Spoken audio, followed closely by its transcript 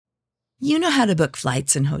You know how to book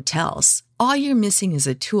flights and hotels. All you're missing is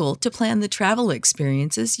a tool to plan the travel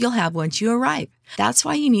experiences you'll have once you arrive. That's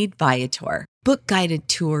why you need Viator. Book guided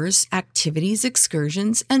tours, activities,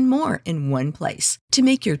 excursions, and more in one place to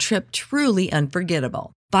make your trip truly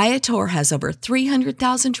unforgettable. Viator has over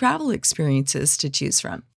 300,000 travel experiences to choose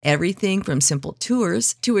from. Everything from simple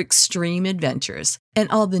tours to extreme adventures and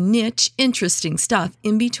all the niche, interesting stuff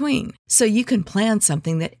in between. So you can plan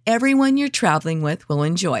something that everyone you're traveling with will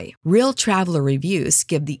enjoy. Real traveler reviews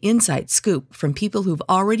give the inside scoop from people who've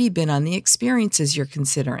already been on the experiences you're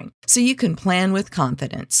considering. So you can plan with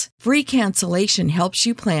confidence. Free cancellation helps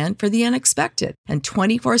you plan for the unexpected. And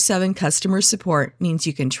 24/7 customer support means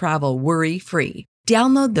you can travel worry-free.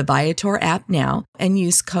 Download the Viator app now and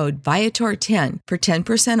use code Viator10 for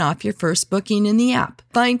 10% off your first booking in the app.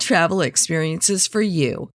 Find travel experiences for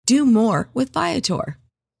you. Do more with Viator.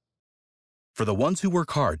 For the ones who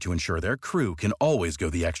work hard to ensure their crew can always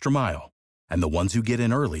go the extra mile, and the ones who get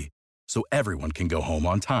in early so everyone can go home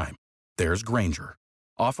on time, there's Grainger,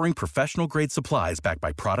 offering professional-grade supplies backed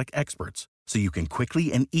by product experts so you can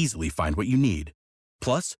quickly and easily find what you need.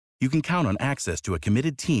 Plus, you can count on access to a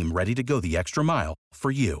committed team ready to go the extra mile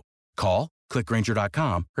for you. Call, click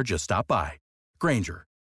Grainger.com, or just stop by. Grainger,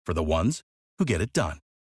 for the ones who get it done.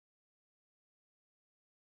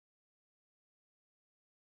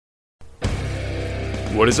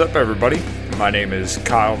 What is up, everybody? My name is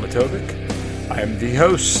Kyle Matovic. I am the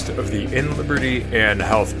host of the In Liberty and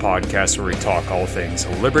Health podcast, where we talk all things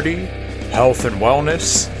liberty, health, and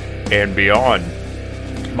wellness, and beyond.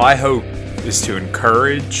 My hope is to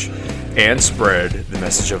encourage and spread the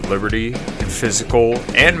message of liberty and physical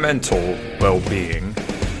and mental well-being.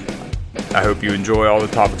 I hope you enjoy all the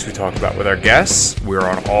topics we talk about with our guests. We're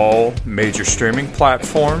on all major streaming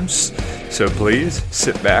platforms, so please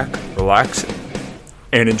sit back, relax,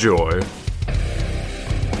 and enjoy.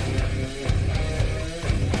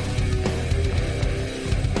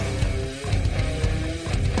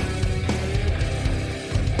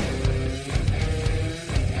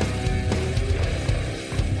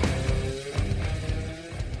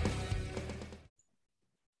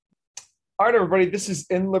 All right, everybody, this is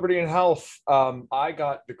In Liberty and Health. I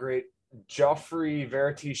got the great Joffrey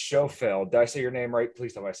Verities Schofield. Did I say your name right?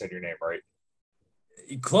 Please tell me I said your name right.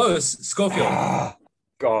 Close. Schofield.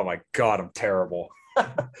 Oh, my God, I'm terrible.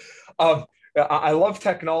 I love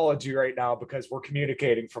technology right now because we're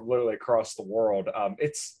communicating from literally across the world.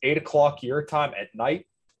 It's 8 o'clock your time at night.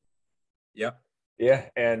 Yep. Yeah,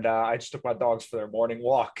 and I just took my dogs for their morning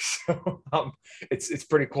walk. So it's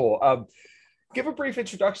pretty cool. Give a brief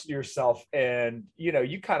introduction to yourself. And,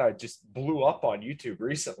 you kind of just blew up on YouTube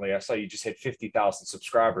recently. I saw you just hit 50,000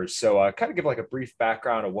 subscribers. So kind of give like a brief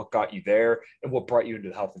background of what got you there and what brought you into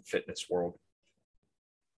the health and fitness world.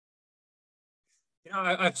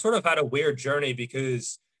 I've sort of had a weird journey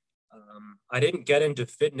because I didn't get into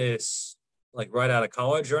fitness like right out of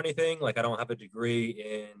college or anything. Like, I don't have a degree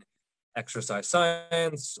in exercise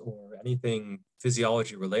science or anything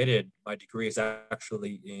physiology related. My degree is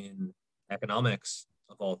actually in economics,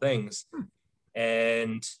 of all things.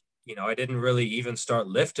 And I didn't really even start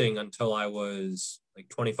lifting until I was like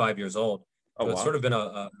 25 years old. So It's sort of been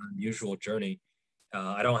an unusual journey.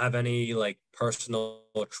 I don't have any like personal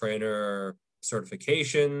trainer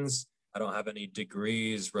certifications. I don't have any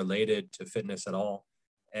degrees related to fitness at all.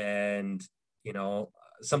 And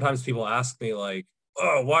sometimes people ask me like,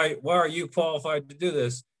 oh, why are you qualified to do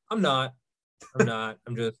this? I'm not.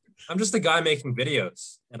 I'm just a guy making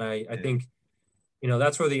videos. And I think,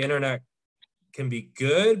 that's where the internet can be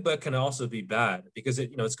good, but can also be bad, because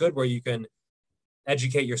it's good where you can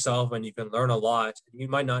educate yourself and you can learn a lot. You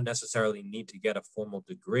might not necessarily need to get a formal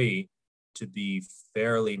degree to be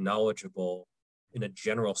fairly knowledgeable in a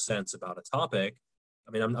general sense about a topic.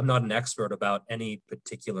 I mean, I'm not an expert about any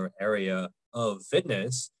particular area of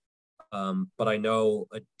fitness, but I know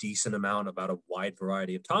a decent amount about a wide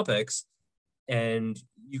variety of topics. And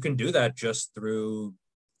you can do that just through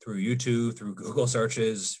YouTube, through Google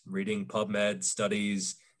searches, reading PubMed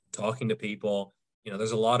studies, talking to people.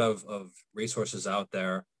 There's a lot of resources out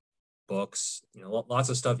there, books, lots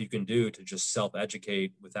of stuff you can do to just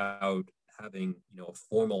self-educate without having, a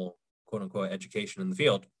formal quote unquote education in the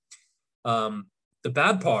field. The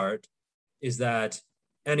bad part is that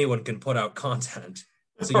anyone can put out content.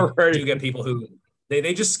 So you do get people who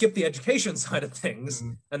they just skip the education side of things,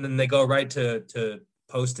 and then they go right to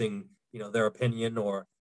posting, their opinion or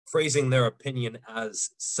phrasing their opinion as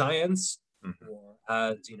science or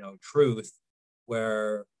as, truth,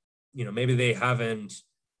 where, maybe they haven't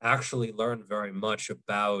actually learned very much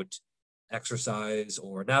about exercise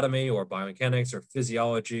or anatomy or biomechanics or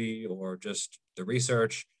physiology or just the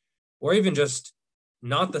research. or even just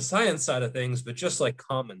not the science side of things, but just like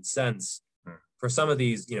common sense for some of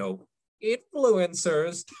these, you know,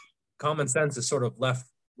 influencers. Common sense is sort of left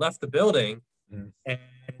the building.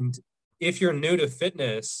 And if you're new to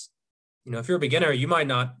fitness, you know, if you're a beginner, you might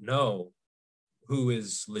not know who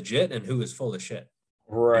is legit and who is full of shit.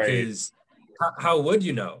 Right. Because how would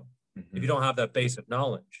you know if you don't have that basic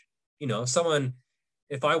knowledge? You know,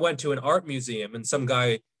 if I went to an art museum and some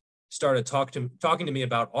guy started talking to me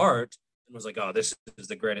about art and was like, oh, this is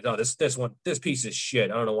the greatest. Oh, this piece is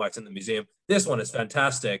shit. I don't know why it's in the museum. This one is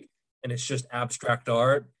fantastic. And it's just abstract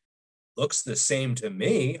art. Looks the same to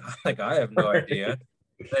me. Like, I have no idea.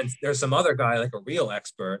 Then there's some other guy, like a real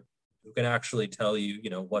expert, who can actually tell you, you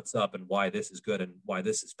know, what's up and why this is good and why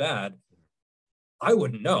this is bad. I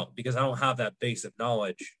wouldn't know because I don't have that basic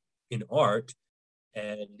knowledge in art.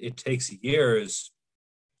 And it takes years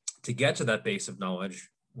to get to that base of knowledge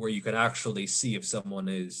where you can actually see if someone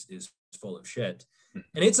is full of shit.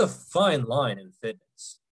 And it's a fine line in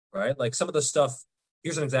fitness, right? Like some of the stuff,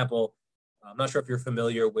 here's an example. I'm not sure if you're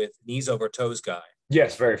familiar with Knees Over Toes guy.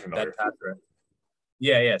 Yes, very familiar.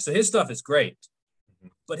 Yeah. So his stuff is great.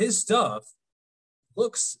 But his stuff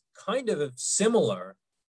looks kind of similar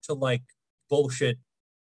to like bullshit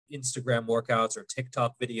Instagram workouts or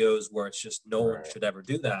TikTok videos where it's just no one should ever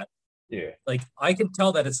do that. Yeah. Like I can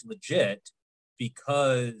tell that it's legit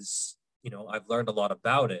because, you know, I've learned a lot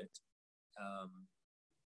about it.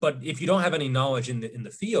 But if you don't have any knowledge in the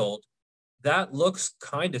field, that looks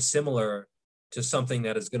kind of similar to something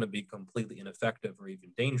that is going to be completely ineffective or even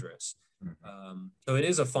dangerous. So it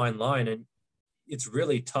is a fine line, and it's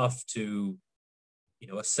really tough to, you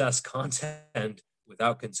know, assess content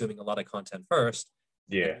without consuming a lot of content first.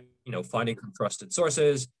 Yeah. And, you know, finding some trusted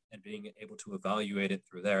sources and being able to evaluate it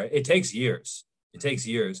through there. It takes years. And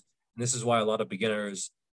this is why a lot of beginners,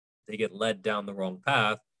 they get led down the wrong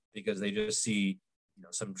path because they just see, you know,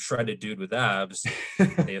 some shredded dude with abs.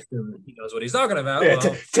 They assume that he knows what he's talking about.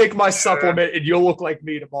 Yeah, take my supplement and you'll look like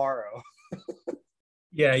me tomorrow.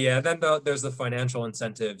 Yeah. Then there's the financial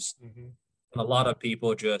incentives. And a lot of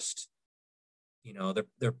people just, you know,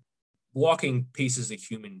 they're walking pieces of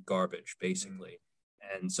human garbage, basically.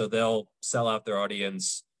 And so they'll sell out their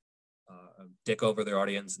audience, dick over their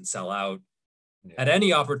audience and sell out at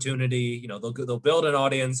any opportunity. You know, they'll build an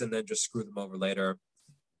audience and then just screw them over later.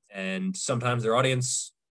 And sometimes their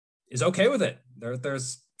audience is okay with it. They're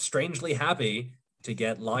strangely happy to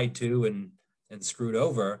get lied to and screwed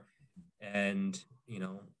over. And, you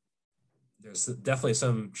know, there's definitely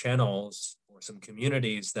some channels or some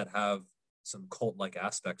communities that have some cult-like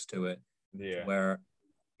aspects to it. Yeah. Where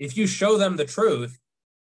if you show them the truth,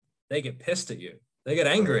 they get pissed at you. They get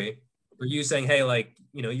angry for you saying, hey, like,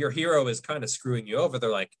 you know, your hero is kind of screwing you over.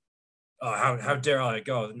 They're like, oh, how dare I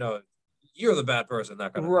go? No, you're the bad person.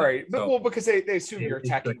 That kind of right. Thing. But, well, because they assume you're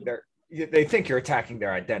attacking they think you're attacking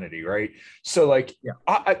their identity, right? So like,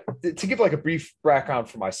 I, to give like a brief background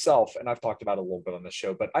for myself, and I've talked about it a little bit on the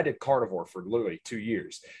show, but I did carnivore for literally 2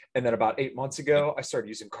 years. And then about 8 months ago, I started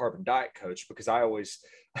using Carbon Diet Coach because I was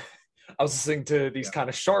listening to these kind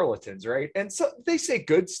of charlatans, right? And so they say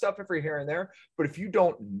good stuff every here and there, but if you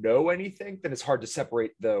don't know anything, then it's hard to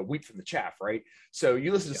separate the wheat from the chaff, right? So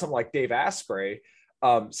you listen to someone like Dave Asprey,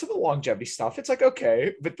 some of the longevity stuff, it's like,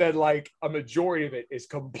 okay, but then like a majority of it is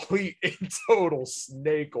complete and total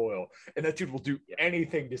snake oil. And that dude will do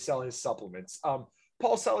anything to sell his supplements. Paul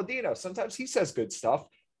Saladino, sometimes he says good stuff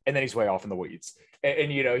and then he's way off in the weeds.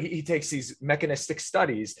 And you know, he takes these mechanistic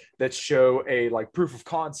studies that show a like proof of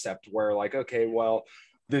concept where like, okay, well,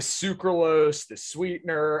 this sucralose, the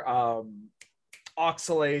sweetener,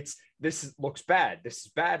 oxalates, looks bad. This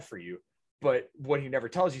is bad for you. But what he never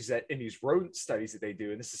tells you is that in these rodent studies that they do,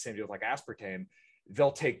 and this is the same deal with like aspartame,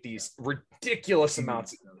 they'll take these ridiculous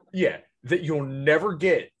amounts, that you'll never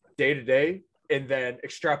get day to day, and then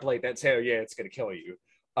extrapolate that and say, oh yeah, it's going to kill you.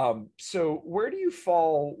 So where do you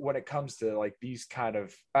fall when it comes to like these kind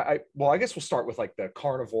of, I guess we'll start with like the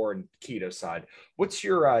carnivore and keto side. What's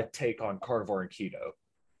your take on carnivore and keto?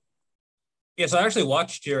 Yes, I actually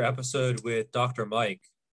watched your episode with Dr. Mike.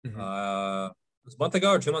 It was a month ago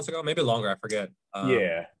or 2 months ago, maybe longer, I forget.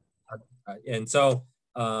 And so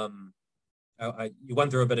you went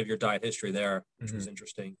through a bit of your diet history there, which was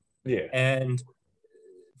interesting. Yeah. And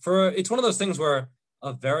it's one of those things where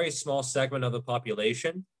a very small segment of the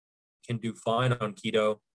population can do fine on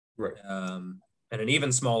keto, right? And an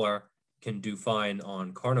even smaller can do fine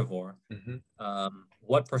on carnivore.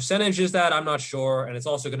 What percentage is that? I'm not sure. And it's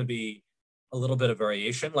also going to be a little bit of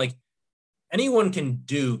variation. Like anyone can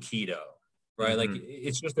do keto, right? Like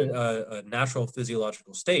it's just a natural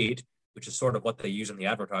physiological state, which is sort of what they use in the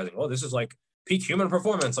advertising. Oh, this is like peak human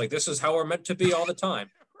performance. Like, this is how we're meant to be all the time.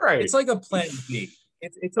 Right. It's like a plan B.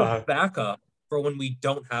 It's a backup for when we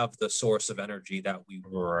don't have the source of energy that we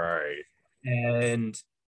want. Right. And,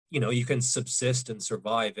 you can subsist and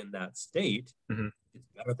survive in that state. Mm-hmm. It's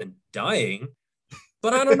better than dying.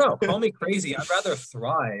 But I don't know. Call me crazy. I'd rather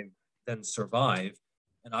thrive than survive.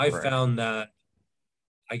 And I found that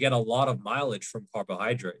I get a lot of mileage from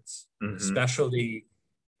carbohydrates, especially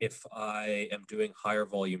if I am doing higher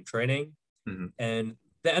volume training. And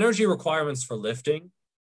the energy requirements for lifting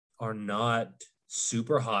are not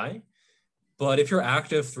super high. But if you're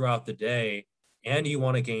active throughout the day and you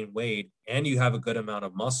want to gain weight and you have a good amount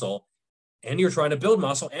of muscle and you're trying to build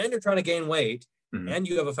muscle and you're trying to gain weight and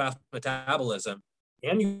you have a fast metabolism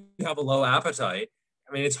and you have a low appetite,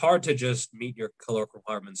 I mean, it's hard to just meet your caloric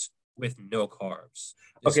requirements with no carbs,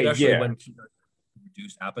 especially when you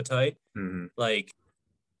reduce appetite. Like,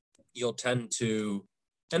 you'll tend to,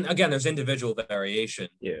 and again, there's individual variation.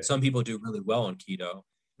 Some people do really well on keto.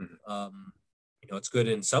 It's good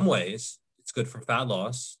in some ways. It's good for fat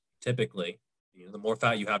loss. Typically, the more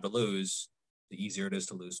fat you have to lose, the easier it is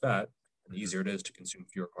to lose fat, and the easier it is to consume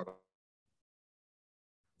fewer carbohydrates.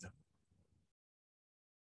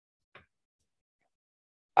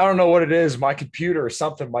 I don't know what it is. My computer or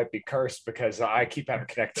something might be cursed because I keep having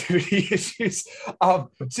connectivity issues.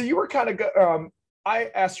 So you were kind of, I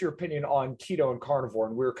asked your opinion on keto and carnivore,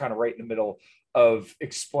 and we were kind of right in the middle of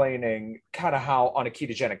explaining kind of how on a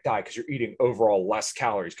ketogenic diet, because you're eating overall less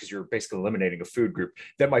calories because you're basically eliminating a food group,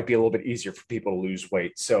 that might be a little bit easier for people to lose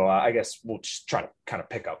weight. So I guess we'll just try to kind of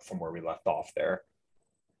pick up from where we left off there.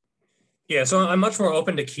 Yeah, so I'm much more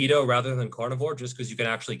open to keto rather than carnivore, just because you can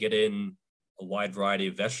actually get in a wide variety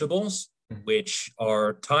of vegetables, which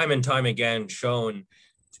are time and time again shown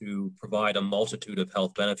to provide a multitude of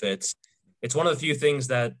health benefits. It's one of the few things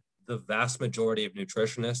that the vast majority of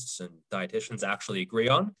nutritionists and dietitians actually agree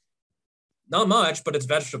on. Not much, but it's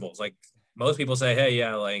vegetables. Like, most people say, hey,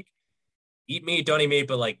 yeah, like, eat meat, don't eat meat,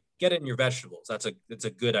 but like, get it in your vegetables. It's a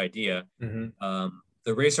good idea. The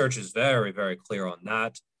research is very, very clear on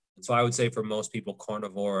that. And so I would say for most people,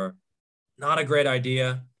 carnivore, not a great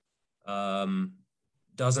idea.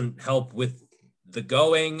 Doesn't help with the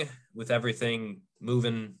going, with everything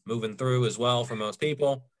moving through as well for most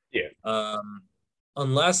people.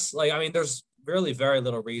 Unless, like, I mean, there's really very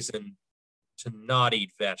little reason to not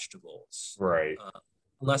eat vegetables.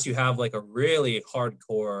 Unless you have like a really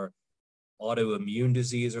hardcore autoimmune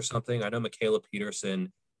disease or something. I know Mikhaila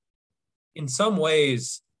Peterson, in some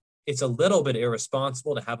ways, it's a little bit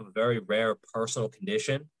irresponsible to have a very rare personal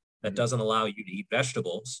condition that doesn't allow you to eat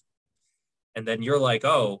vegetables. And then you're like,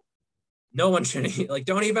 oh, no one should eat, like,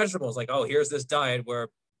 don't eat vegetables. Like, oh, here's this diet where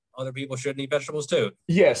other people shouldn't eat vegetables too.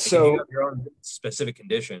 Yeah. So you have your own specific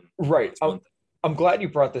condition. Right. I'm glad you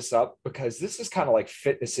brought this up, because this is kind of like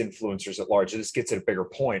fitness influencers at large. This gets at a bigger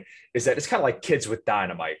point, is that it's kind of like kids with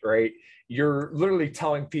dynamite, right? You're literally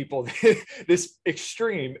telling people this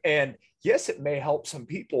extreme, and yes, it may help some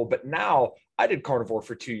people, but now I did carnivore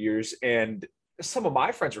for 2 years, and some of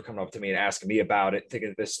my friends were coming up to me and asking me about it,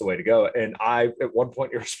 thinking this is the way to go. And I, at one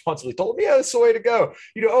point, irresponsibly told them, yeah, that's the way to go.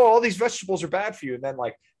 All these vegetables are bad for you. And then,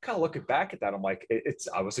 like, kind of looking back at that, I'm like,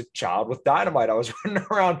 I was a child with dynamite. I was running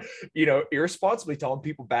around, irresponsibly telling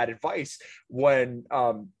people bad advice when,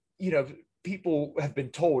 people have been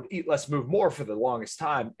told eat less, move more for the longest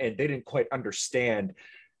time, and they didn't quite understand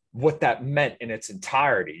what that meant in its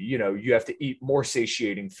entirety. You have to eat more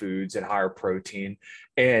satiating foods and higher protein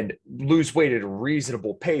and lose weight at a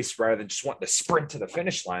reasonable pace rather than just wanting to sprint to the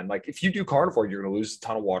finish line. Like, if you do carnivore, you're going to lose a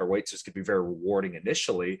ton of water weight. So it's going to be very rewarding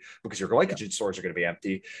initially because your glycogen stores are going to be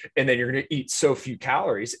empty, and then you're going to eat so few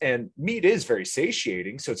calories, and meat is very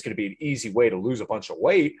satiating. So it's going to be an easy way to lose a bunch of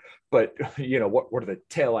weight. But what are the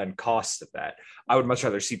tail end costs of that? I would much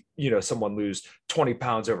rather see, someone lose 20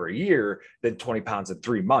 pounds over a year than 20 pounds in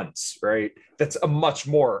 3 months, right? That's a much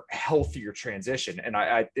more healthier transition. And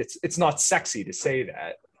it's not sexy to say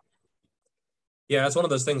that. Yeah, it's one of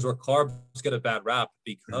those things where carbs get a bad rap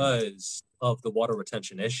because of the water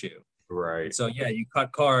retention issue. Right. So yeah, you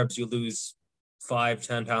cut carbs, you lose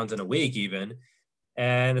 5-10 pounds in a week even.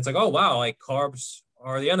 And it's like, oh, wow, like, carbs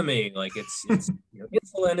are the enemy. Like, it's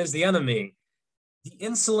insulin is the enemy. The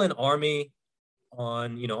insulin army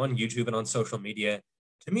on YouTube and on social media,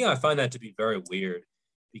 to me, I find that to be very weird,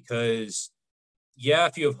 because yeah,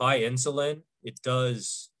 if you have high insulin, it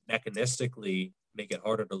does mechanistically make it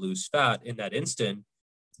harder to lose fat in that instant,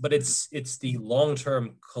 but it's the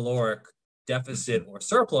long-term caloric deficit or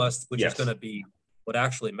surplus, which is going to be what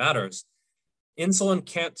actually matters. Insulin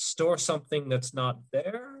can't store something that's not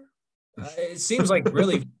there. It seems like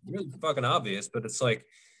really, really fucking obvious, but it's like,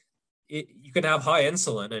 you can have high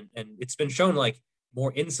insulin, and it's been shown like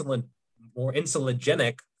more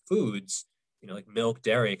insulinogenic foods, like milk,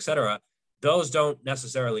 dairy, etc. Those don't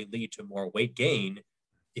necessarily lead to more weight gain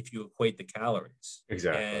if you equate the calories.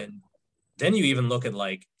 Exactly. And then you even look at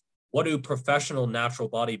like, what do professional natural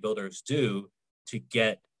bodybuilders do to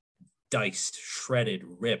get diced, shredded,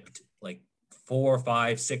 ripped, like 4,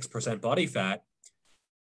 5, 6% body fat?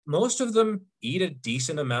 Most of them eat a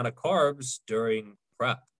decent amount of carbs during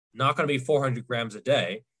prep. Not going to be 400 grams a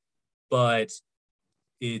day, but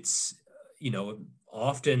it's,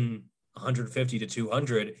 often 150 to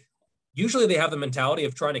 200. Usually they have the mentality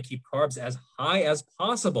of trying to keep carbs as high as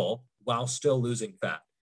possible while still losing fat.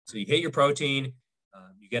 So you hit your protein,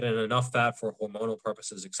 you get in enough fat for hormonal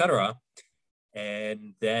purposes, etc.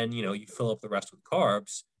 And then, you fill up the rest with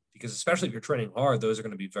carbs, because especially if you're training hard, those are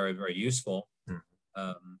going to be very, very useful.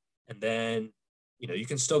 And then, you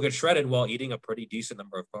can still get shredded while eating a pretty decent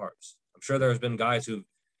number of carbs. I'm sure there's been guys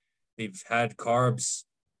they've had carbs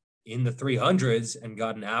in the 300s and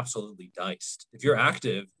gotten absolutely diced. If you're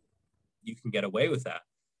active, you can get away with that.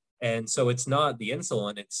 And so it's not the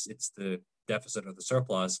insulin, it's the deficit or the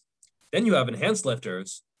surplus. Then you have enhanced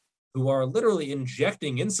lifters who are literally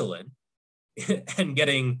injecting insulin and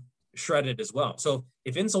getting shredded as well. So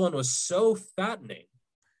if insulin was so fattening,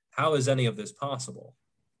 how is any of this possible?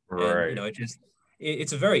 Right. And,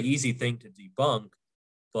 it's a very easy thing to debunk,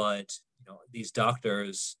 but these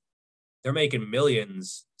doctors, they're making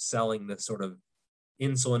millions selling this sort of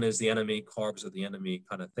insulin is the enemy, carbs are the enemy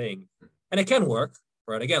kind of thing. And it can work,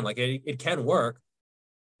 right? Again, like it can work,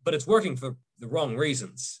 but it's working for the wrong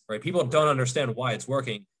reasons, right? People don't understand why it's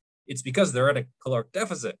working. It's because they're at a caloric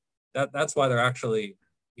deficit. That's why they're actually,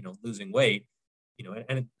 losing weight,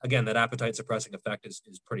 and again, that appetite suppressing effect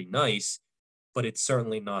is pretty nice, but it's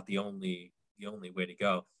certainly not the only way to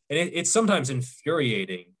go. And it's sometimes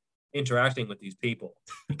infuriating interacting with these people,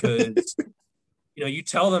 because, you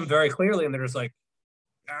tell them very clearly and they're just like,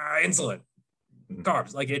 insulin,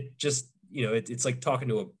 carbs. Like it just, it's like talking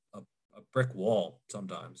to a brick wall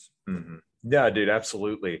sometimes. Mm-hmm. Yeah, dude,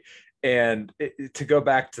 absolutely. And to go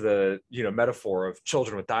back to the, metaphor of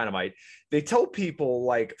children with dynamite, they tell people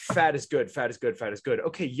like fat is good, fat is good, fat is good.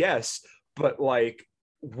 Okay, yes, but like,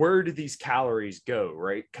 where do these calories go,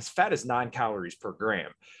 right? Because fat is 9 calories per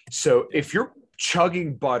gram. So if you're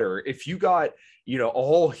chugging butter, if you got, a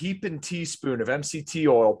whole heaping teaspoon of MCT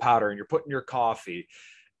oil powder and you're putting your coffee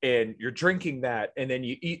and you're drinking that, and then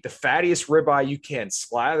you eat the fattiest ribeye you can,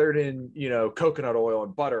 slathered in, coconut oil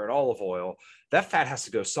and butter and olive oil, that fat has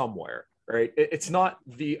to go somewhere, right? It's not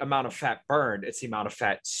the amount of fat burned, it's the amount of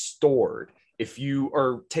fat stored. If you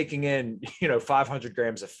are taking in, 500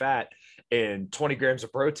 grams of fat and 20 grams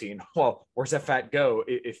of protein, well, where's that fat go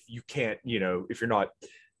if you can't, if you're not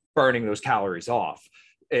burning those calories off?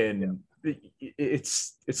 And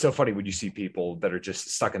it's so funny when you see people that are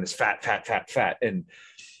just stuck in this fat. And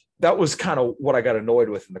that was kind of what I got annoyed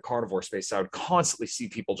with in the carnivore space. I would constantly see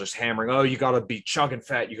people just hammering, oh, you got to be chugging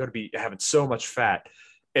fat. You got to be having so much fat.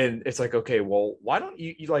 And it's like, okay, well, why don't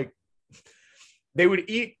you like, they would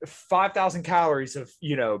eat 5,000 calories of,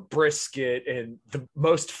 brisket and the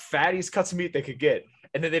most fattiest cuts of meat they could get.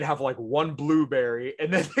 And then they'd have like one blueberry.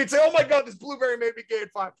 And then they'd say, oh my God, this blueberry made me gain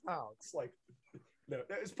 5 pounds. Like, no,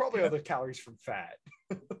 it's probably other calories from fat.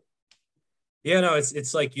 Yeah, no,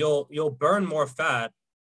 it's like you'll burn more fat,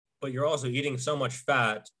 but you're also eating so much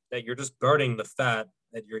fat that you're just burning the fat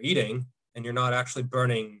that you're eating, and you're not actually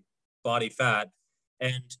burning body fat.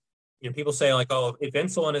 And, people say like, oh, if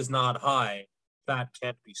insulin is not high, fat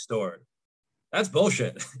can't be stored. That's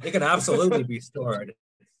bullshit. It can absolutely be stored.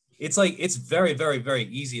 It's like, it's very, very, very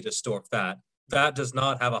easy to store fat. Fat does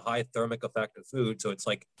not have a high thermic effect of food. So it's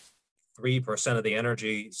like 3% of the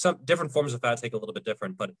energy. Some different forms of fat take a little bit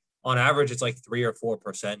different, but on average, it's like 3 or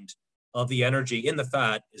 4% of the energy in the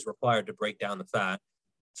fat is required to break down the fat.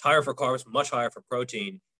 It's higher for carbs, much higher for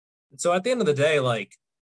protein. And so at the end of the day, like,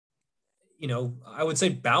 I would say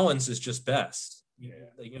balance is just best.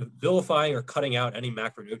 Vilifying or cutting out any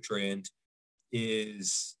macronutrient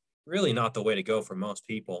is really not the way to go for most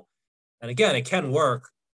people. And again, it can work,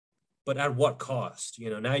 but at what cost?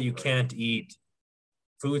 Now you can't eat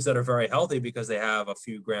foods that are very healthy because they have a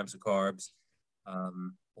few grams of carbs,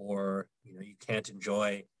 or you can't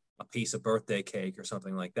enjoy a piece of birthday cake or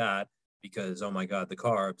something like that because, oh my God, the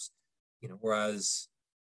carbs. Whereas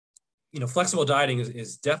flexible dieting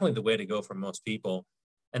is definitely the way to go for most people.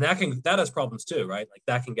 And that has problems too, right? Like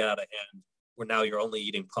that can get out of hand where now you're only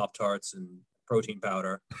eating Pop-Tarts and protein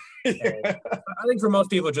powder. Yeah. I think for most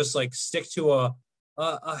people, just like stick to a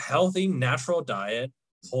healthy, natural diet,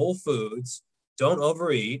 whole foods, don't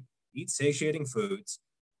overeat, eat satiating foods,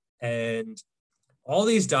 And all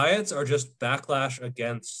these diets are just backlash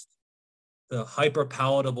against the hyper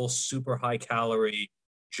palatable, super high calorie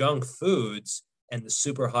junk foods and the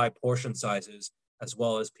super high portion sizes, as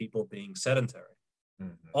well as people being sedentary.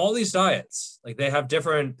 All these diets, like, they have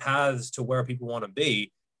different paths to where people want to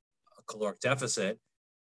be, a caloric deficit,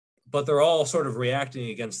 but they're all sort of reacting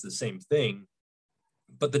against the same thing.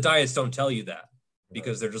 But the diets don't tell you that,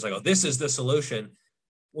 because they're just like, oh, this is the solution.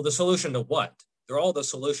 Well, the solution to what? They're all the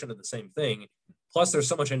solution to the same thing. Plus, there's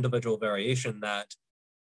so much individual variation that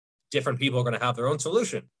different people are going to have their own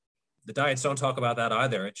solution. The diets don't talk about that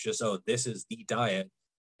either. It's just, oh, this is the diet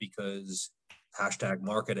because hashtag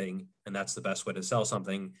marketing, and that's the best way to sell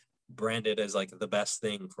something, branded as like the best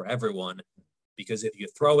thing for everyone. Because if you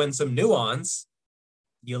throw in some nuance,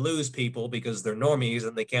 you lose people because they're normies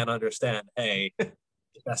and they can't understand, hey, the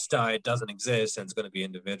best diet doesn't exist and it's going to be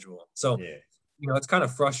individual. So, it's kind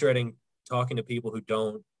of frustrating talking to people who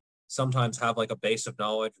don't sometimes have like a base of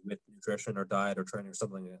knowledge with nutrition or diet or training or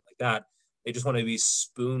something like that. They just want to be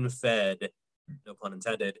spoon-fed, no pun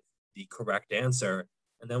intended, the correct answer.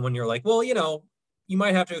 And then when you're like, well, you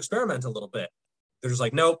might have to experiment a little bit, they're just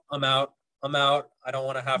like, nope, I'm out. I don't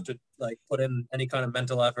want to have to like put in any kind of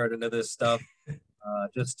mental effort into this stuff.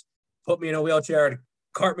 Just put me in a wheelchair and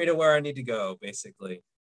cart me to where I need to go, basically.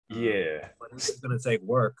 Yeah. But it's going to take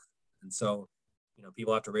work. And so,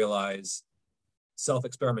 people have to realize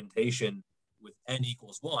self-experimentation with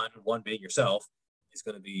N=1 being yourself, is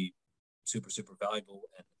going to be super, super valuable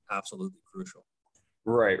and absolutely crucial.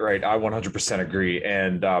 Right. I 100% agree.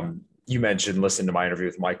 And you mentioned listening to my interview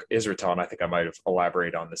with Mike Israetel, and I think I might have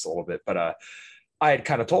elaborated on this a little bit, but I had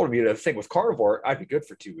kind of told him, the thing with carnivore, I'd be good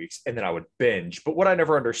for 2 weeks and then I would binge. But what I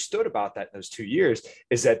never understood about that in those 2 years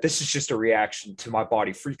is that this is just a reaction to my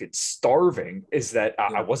body freaking starving, is that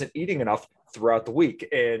I wasn't eating enough throughout the week.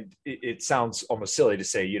 And it sounds almost silly to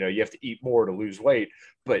say, you have to eat more to lose weight.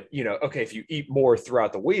 But, okay, if you eat more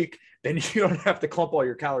throughout the week, then you don't have to clump all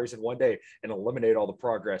your calories in one day and eliminate all the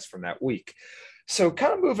progress from that week. So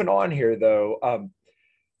kind of moving on here, though,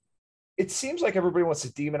 it seems like everybody wants to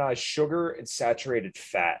demonize sugar and saturated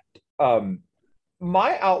fat.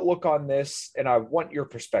 My outlook on this, and I want your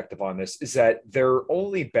perspective on this, is that they're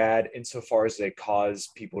only bad insofar as they cause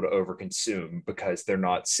people to overconsume because they're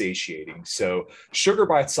not satiating. So sugar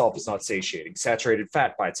by itself is not satiating. Saturated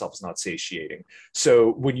fat by itself is not satiating.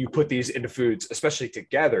 So when you put these into foods, especially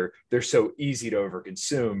together, they're so easy to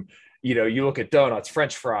overconsume. You look at donuts,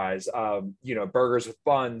 French fries, burgers with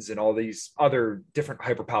buns, and all these other different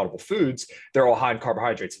hyperpalatable foods. They're all high in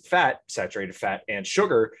carbohydrates and fat, saturated fat, and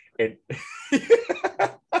sugar. And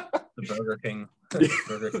the Burger King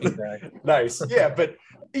bag. Nice. Yeah. But,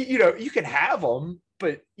 you can have them,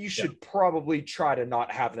 but you should probably try to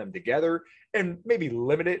not have them together and maybe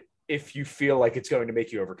limit it if you feel like it's going to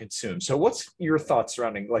make you overconsume. So what's your thoughts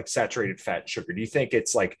surrounding like saturated fat and sugar? Do you think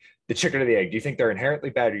it's like the chicken or the egg? Do you think they're inherently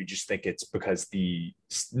bad, or you just think it's because the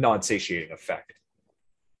non-satiating effect?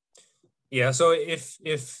 Yeah. So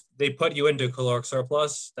if they put you into caloric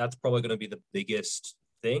surplus, that's probably going to be the biggest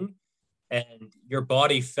thing. And your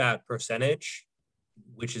body fat percentage,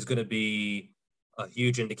 which is going to be a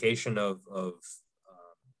huge indication of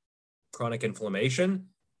chronic inflammation,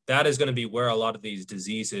 that is going to be where a lot of these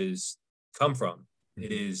diseases come from. Mm-hmm.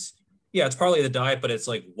 It is, it's partly the diet, but it's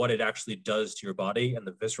like what it actually does to your body and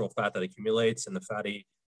the visceral fat that accumulates and the fatty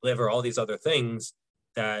liver, all these other things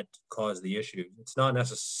that cause the issue. It's not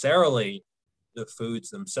necessarily the foods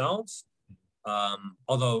themselves,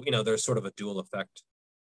 although, there's sort of a dual effect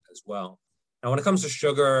as well. Now, when it comes to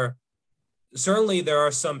sugar, certainly there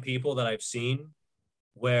are some people that I've seen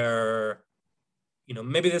where,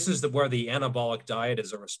 maybe this is where the anabolic diet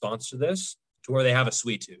is a response to this, to where they have a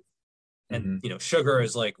sweet tooth. And, sugar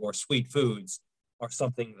is like, or sweet foods are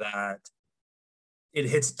something that it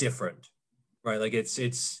hits different, right? Like it's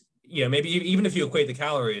maybe even if you equate the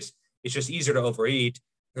calories, it's just easier to overeat.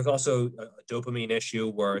 There's also a dopamine issue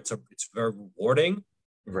where it's very rewarding.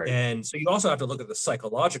 Right. And so you also have to look at the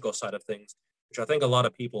psychological side of things, which I think a lot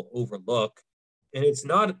of people overlook. And it's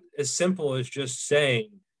not as simple as just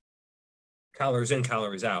saying calories in,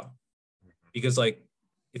 calories out. Because like,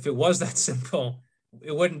 if it was that simple,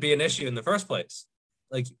 it wouldn't be an issue in the first place.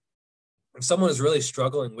 Like if someone is really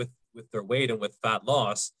struggling with their weight and with fat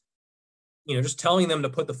loss, just telling them to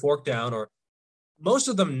put the fork down, or most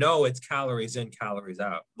of them know it's calories in, calories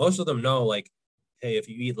out. Most of them know like, hey, if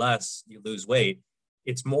you eat less, you lose weight.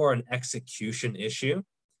 It's more an execution issue.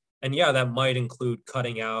 And that might include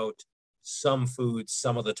cutting out some foods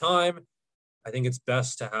some of the time. I think it's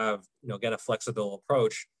best to have, again, a flexible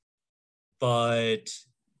approach. But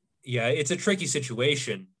it's a tricky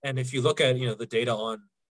situation. And if you look at, the data on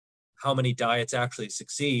how many diets actually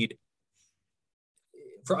succeed.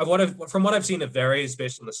 From what I've seen, it varies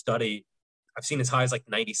based on the study. I've seen as high as like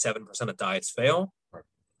 97% of diets fail. Right.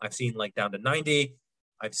 I've seen like down to 90.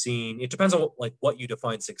 I've seen, it depends on what you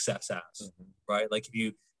define success as, right? Like if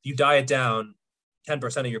you diet down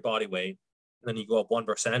 10% of your body weight and then you go up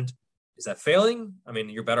 1%, is that failing? I mean,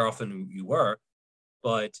 you're better off than you were,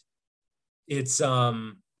 but it's a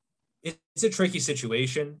tricky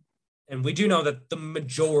situation. And we do know that the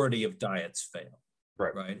majority of diets fail,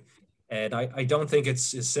 right? And I don't think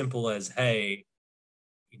it's as simple as, hey,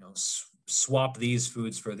 swap these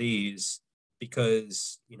foods for these,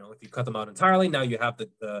 because, if you cut them out entirely, now you have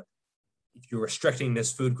if you're restricting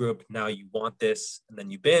this food group, now you want this, and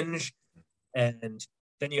then you binge. And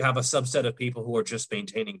then you have a subset of people who are just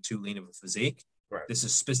maintaining too lean of a physique. Right. This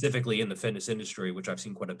is specifically in the fitness industry, which I've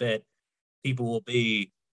seen quite a bit. People will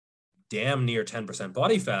be damn near 10%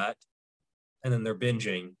 body fat, and then they're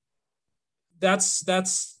binging.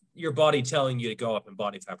 That's your body telling you to go up in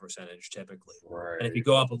body fat percentage typically. Right. And if you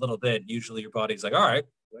go up a little bit, usually your body's like, all right,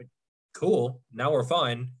 cool, now we're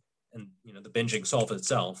fine. And, the binging solves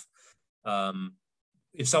itself.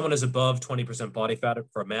 If someone is above 20% body fat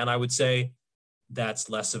for a man, I would say that's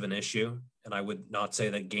less of an issue. And I would not say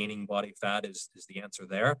that gaining body fat is the answer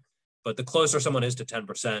there. But the closer someone is to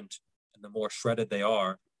 10% and the more shredded they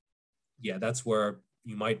are, yeah, that's where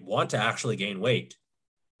you might want to actually gain weight,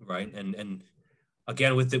 right? And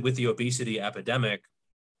again, with the obesity epidemic,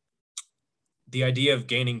 the idea of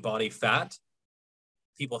gaining body fat,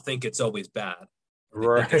 people think it's always bad.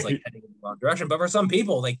 Right. It's like heading in the wrong direction. But for some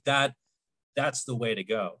people, like that's the way to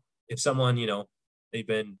go. If someone, they've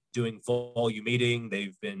been doing volume eating,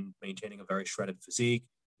 they've been maintaining a very shredded physique,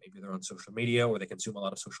 maybe they're on social media or they consume a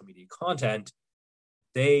lot of social media content,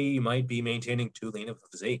 they might be maintaining too lean of a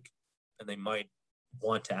physique, and they might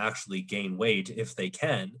want to actually gain weight if they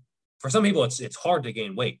can. For some people, it's hard to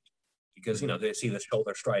gain weight because, they see the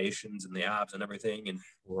shoulder striations and the abs and everything, and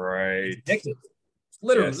right. It's addictive.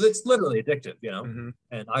 It's literally addictive, Mm-hmm.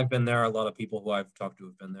 And I've been there. A lot of people who I've talked to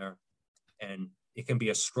have been there, and it can be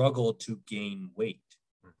a struggle to gain weight.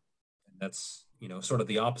 And that's, sort of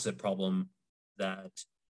the opposite problem that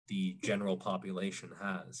the general population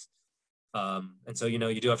has. And so,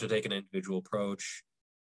 you do have to take an individual approach.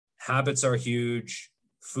 Habits are huge.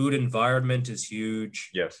 Food environment is huge.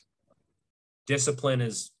 Yes. Discipline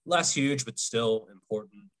is less huge, but still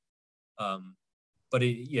important. But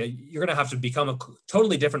you're going to have to become a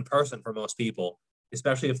totally different person for most people,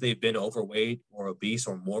 especially if they've been overweight or obese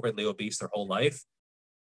or morbidly obese their whole life.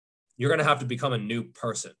 You're going to have to become a new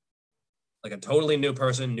person, like a totally new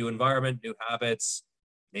person, new environment, new habits,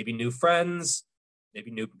 maybe new friends,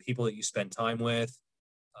 maybe new people that you spend time with.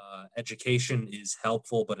 Education is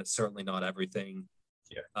helpful, but it's certainly not everything.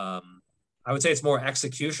 Yeah. I would say it's more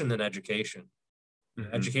execution than education.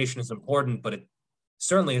 Mm-hmm. Education is important, but it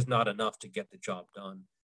certainly is not enough to get the job done.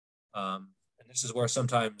 And this is where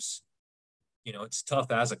sometimes, it's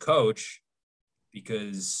tough as a coach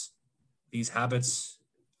because these habits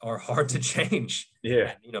are hard to change.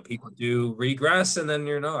 Yeah. And, people do regress, and then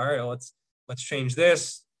all right, well, let's change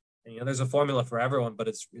this. And, there's a formula for everyone, but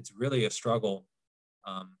it's really a struggle,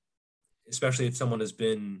 especially if someone has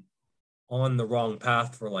been on the wrong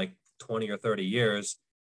path for like 20 or 30 years,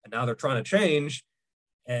 and now they're trying to change,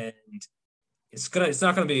 and it's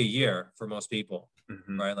not going to be a year for most people,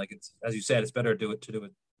 right? Like it's, as you said, it's better to do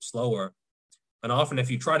it slower. And often if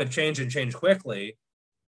you try to change quickly,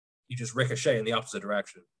 you just ricochet in the opposite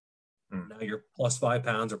direction. Now you're plus 5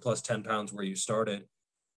 pounds or plus 10 pounds where you started.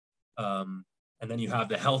 And then you have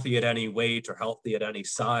the healthy at any weight or healthy at any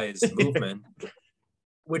size movement,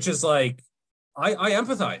 which is like, I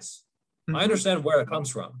empathize. I understand where it comes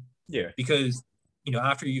from. Yeah. Because,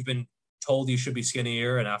 after you've been told you should be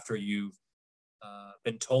skinnier, and after you've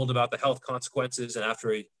been told about the health consequences, and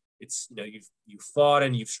after it's, you've fought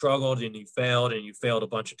and you've struggled and you failed a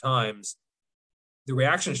bunch of times, the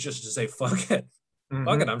reaction is just to say, fuck it.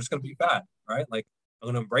 Fuck it. I'm just going to be fat. Right. Like I'm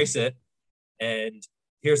going to embrace it. And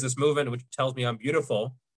here's this movement which tells me I'm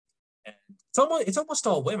beautiful. And it's almost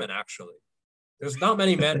all women, actually. There's not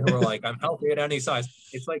many men who are like, I'm healthy at any size.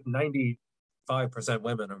 It's like 95%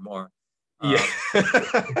 women or more. Yeah.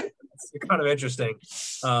 It's kind of interesting.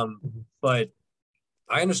 But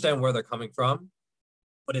I understand where they're coming from,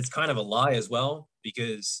 but it's kind of a lie as well,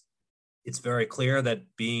 because it's very clear that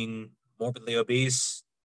being morbidly obese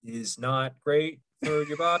is not great for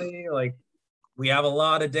your body. Like we have a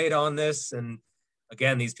lot of data on this. And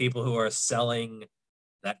again, these people who are selling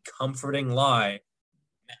that comforting lie,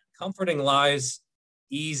 comforting lies,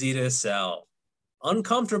 easy to sell.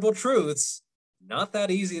 Uncomfortable truths, not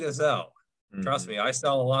that easy to sell. Trust me, I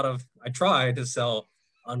try to sell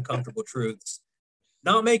uncomfortable truths,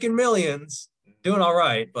 not making millions, doing all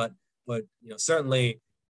right, but certainly,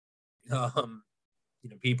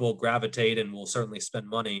 people gravitate and will certainly spend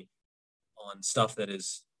money on stuff that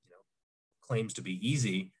is, claims to be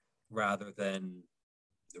easy rather than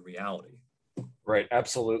the reality. Right,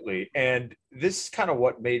 absolutely. And this is kind of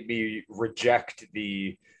what made me reject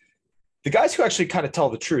the guys who actually kind of tell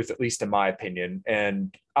the truth, at least in my opinion.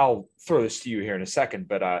 And I'll throw this to you here in a second,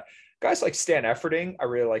 but guys like Stan Efferding, I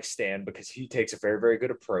really like Stan because he takes a very, very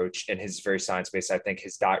good approach and his very science-based. I think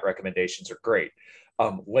his diet recommendations are great.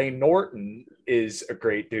 Lane Norton is a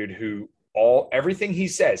great dude who everything he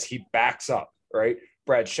says, he backs up, right?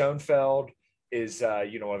 Brad Schoenfeld is,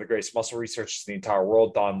 one of the greatest muscle researchers in the entire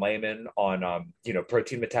world. Don Layman on,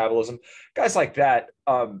 protein metabolism, guys like that.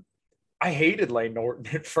 I hated Lane Norton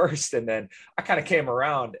at first, and then I kind of came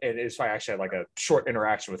around, and it's why I actually had like a short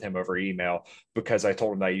interaction with him over email because I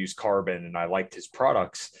told him that I use Carbon and I liked his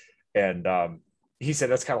products. And he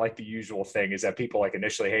said that's kind of like the usual thing is that people like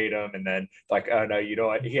initially hate him and then like, oh no, you know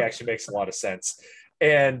what? He actually makes a lot of sense.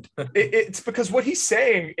 And it's because what he's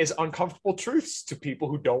saying is uncomfortable truths to people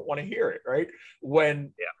who don't want to hear it, right?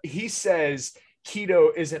 When he says keto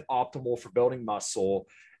isn't optimal for building muscle,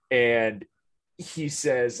 and he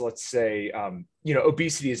says, let's say,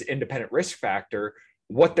 obesity is an independent risk factor,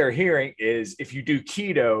 what they're hearing is if you do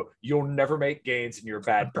keto, you'll never make gains and you're a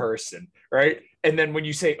bad person, right? And then when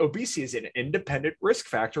you say obesity is an independent risk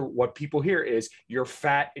factor, what people hear is you're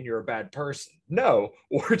fat and you're a bad person. No,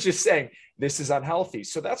 we're just saying this is unhealthy.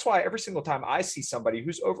 So that's why every single time I see somebody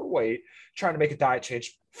who's overweight trying to make a diet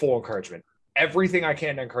change, full encouragement. Everything I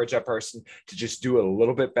can to encourage that person to just do a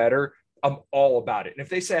little bit better, I'm all about it. And if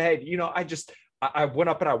they say, hey, I went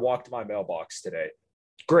up and I walked my mailbox today,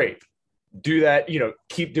 great. Do that,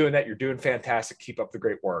 keep doing that. You're doing fantastic. Keep up the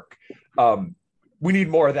great work. We need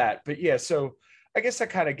more of that. But yeah, so I guess that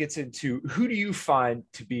kind of gets into who do you find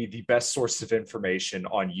to be the best source of information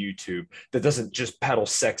on YouTube that doesn't just peddle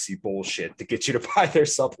sexy bullshit to get you to buy their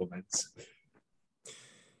supplements?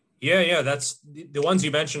 Yeah. That's the ones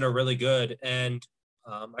you mentioned are really good. And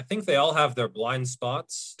I think they all have their blind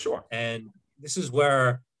spots. Sure. And this is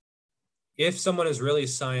where if someone is really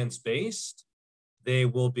science-based, they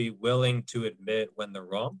will be willing to admit when they're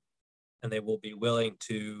wrong, and they will be willing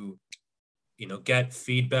to, get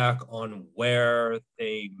feedback on where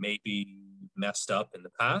they may be messed up in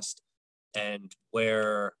the past and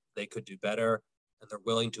where they could do better. And they're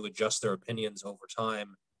willing to adjust their opinions over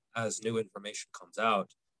time as new information comes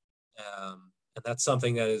out. And that's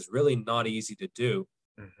something that is really not easy to do.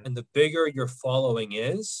 Mm-hmm. And the bigger your following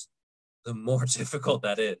is, the more difficult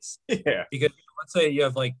that is. Yeah. Because let's say you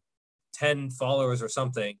have like 10 followers or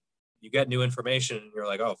something, you get new information and you're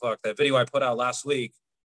like, oh, fuck, that video I put out last week,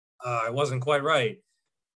 I wasn't quite right.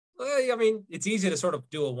 Well, I mean, it's easy to sort of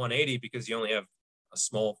do a 180 because you only have a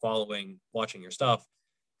small following watching your stuff.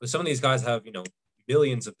 But some of these guys have,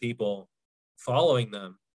 millions of people following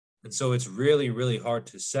them. And so it's really, really hard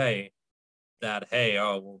to say that, hey,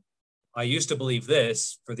 I used to believe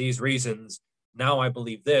this for these reasons. Now I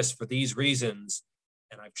believe this for these reasons,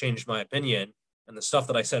 and I've changed my opinion. And the stuff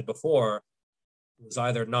that I said before was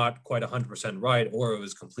either not quite 100% right or it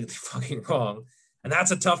was completely fucking wrong. And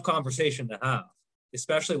that's a tough conversation to have,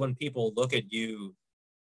 especially when people look at you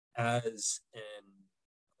as an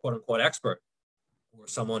quote unquote expert or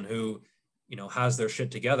someone who, has their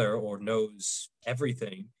shit together or knows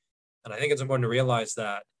everything. And I think it's important to realize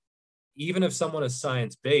that even if someone is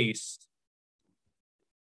science-based,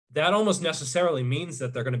 that almost necessarily means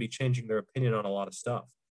that they're going to be changing their opinion on a lot of stuff.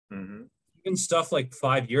 Mm-hmm. Even stuff like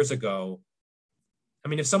 5 years ago. I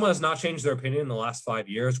mean, if someone has not changed their opinion in the last 5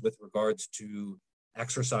 years with regards to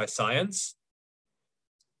exercise science,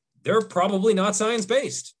 they're probably not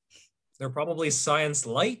science-based. They're probably science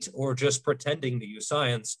light or just pretending to use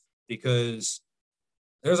science because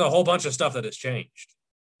there's a whole bunch of stuff that has changed.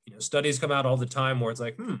 Studies come out all the time where it's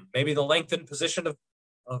like, maybe the length and position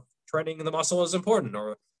of training the muscle is important,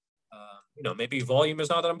 or maybe volume is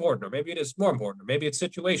not that important, or maybe it is more important, or maybe it's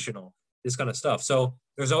situational, this kind of stuff. So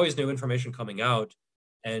there's always new information coming out.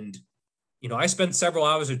 And, I spend several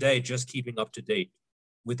hours a day just keeping up to date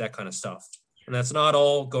with that kind of stuff. And that's not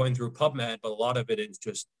all going through PubMed, but a lot of it is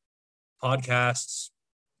just podcasts,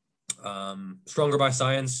 Stronger by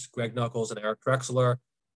Science, Greg Nuckols and Eric Drexler,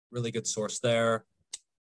 really good source there.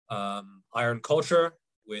 Iron Culture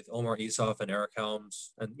with Omar Isuf and Eric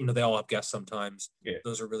Helms. And, they all have guests sometimes. Yeah.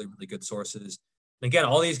 Those are really, really good sources. And again,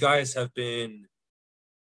 all these guys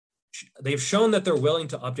they've shown that they're willing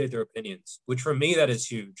to update their opinions, which for me, that is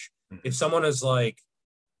huge. Mm-hmm. If someone is like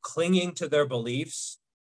clinging to their beliefs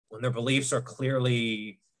when their beliefs are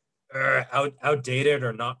clearly outdated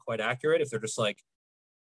or not quite accurate, if they're just like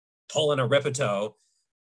pulling a Ripito,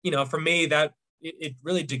 for me, that it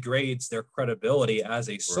really degrades their credibility as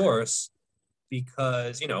a source,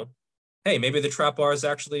 because, hey, maybe the trap bar is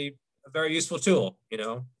actually a very useful tool.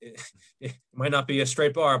 It might not be a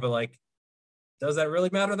straight bar, but like, does that really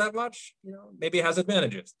matter that much? Maybe it has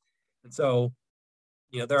advantages. And so,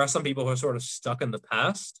 there are some people who are sort of stuck in the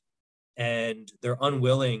past, and they're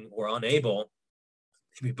unwilling or unable,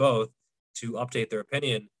 maybe both, to update their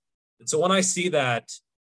opinion. And so when I see that,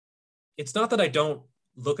 it's not that I don't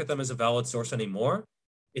look at them as a valid source anymore.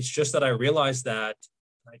 It's just that I realize that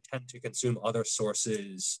I tend to consume other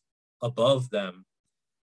sources above them.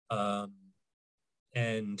 And,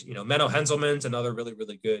 Menno Henselman's another really,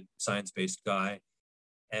 really good science-based guy.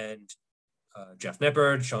 And Jeff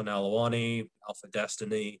Nippard, Sean Nalewanyj, Alpha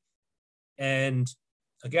Destiny. And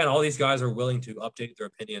again, all these guys are willing to update their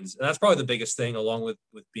opinions. And that's probably the biggest thing, along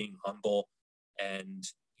with being humble and,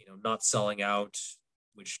 not selling out,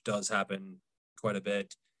 which does happen quite a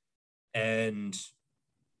bit. And,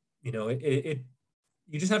 you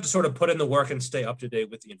just have to sort of put in the work and stay up to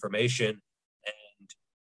date with the information, and,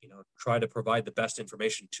 try to provide the best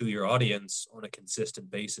information to your audience on a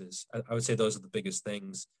consistent basis. I would say those are the biggest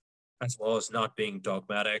things, as well as not being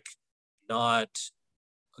dogmatic, not,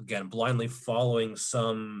 again, blindly following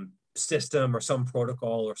some system or some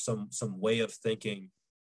protocol or some way of thinking,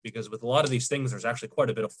 because with a lot of these things, there's actually quite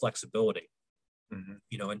a bit of flexibility.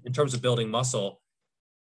 In terms of building muscle,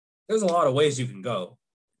 there's a lot of ways you can go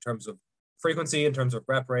in terms of frequency, in terms of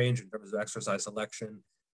rep range, in terms of exercise selection,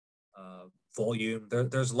 volume.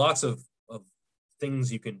 There's lots of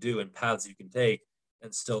things you can do and paths you can take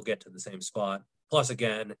and still get to the same spot. Plus,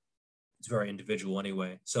 again, it's very individual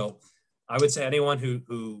anyway. So I would say anyone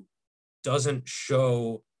who doesn't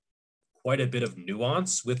show quite a bit of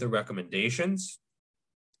nuance with the recommendations,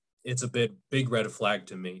 it's a big red flag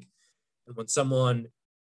to me. And when someone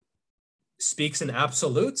speaks in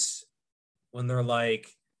absolutes, when they're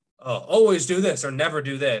like, oh, always do this or never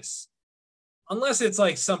do this, unless it's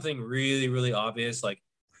like something really, really obvious, like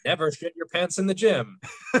never shit your pants in the gym.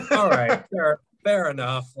 All right, fair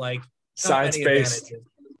enough. Like, science-based.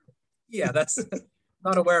 Yeah, that's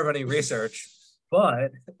not aware of any research,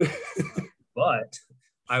 but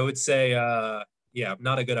I would say,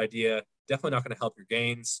 not a good idea. Definitely not going to help your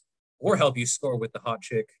gains or help you score with the hot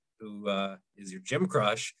chick who is your gym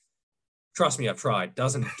crush. Trust me, I've tried.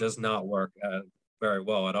 Does not work very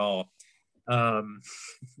well at all.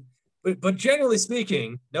 But generally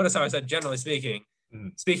speaking, notice how I said generally speaking,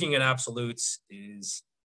 speaking in absolutes is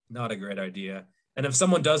not a great idea. And if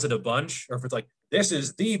someone does it a bunch, or if it's like, this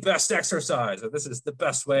is the best exercise, or this is the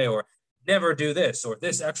best way, or never do this, or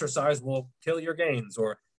this exercise will kill your gains,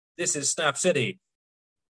 or this is Snap City,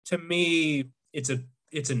 to me, it's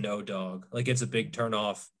a no dog. Like, it's a big turn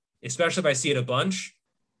off, especially if I see it a bunch.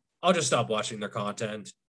 I'll just stop watching their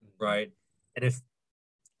content, right? And if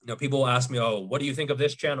people will ask me, oh, what do you think of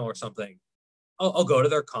this channel or something? I'll go to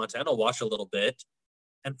their content. I'll watch a little bit.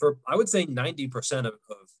 And for, I would say 90% of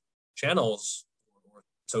channels or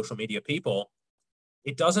social media people,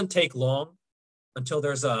 it doesn't take long until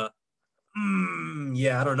there's a,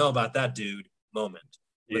 I don't know about that dude moment.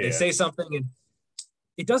 Where they say something, and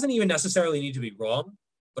it doesn't even necessarily need to be wrong,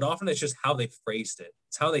 but often it's just how they phrased it.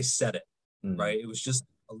 It's how they said it, right? It was just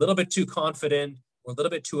a little bit too confident or a little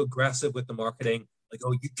bit too aggressive with the marketing. Like,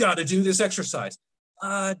 oh, you got to do this exercise.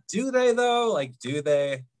 Do they though? Like, do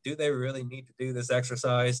they really need to do this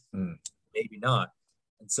exercise? Maybe not.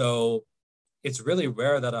 And so it's really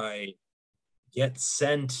rare that I get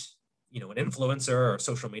sent, an influencer or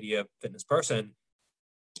social media fitness person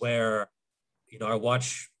where, I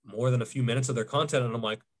watch more than a few minutes of their content and I'm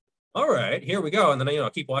like, all right, here we go. And then, I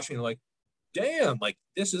keep watching and like, damn, like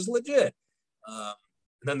this is legit. And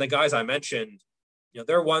then the guys I mentioned,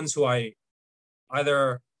 they're ones who I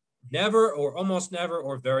either never or almost never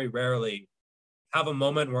or very rarely have a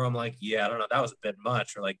moment where I'm like, yeah, I don't know, that was a bit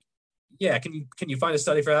much. Or like, yeah, can you find a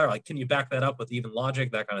study for that? Or like, can you back that up with even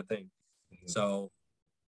logic, that kind of thing. So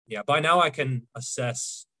yeah, by now I can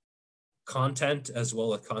assess content as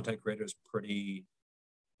well as content creators pretty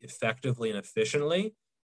effectively and efficiently,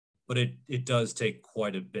 but it does take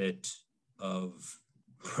quite a bit of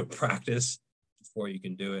practice before you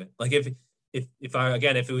can do it. Like if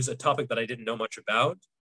it was a topic that I didn't know much about,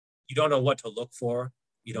 you don't know what to look for.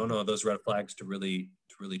 You don't know those red flags to really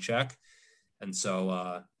check. And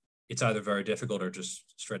so it's either very difficult or just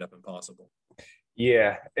straight up impossible.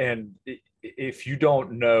 Yeah. And if you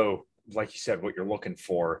don't know, like you said, what you're looking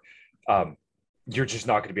for, you're just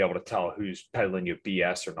not going to be able to tell who's peddling you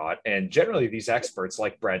BS or not. And generally, these experts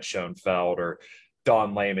like Brad Schoenfeld or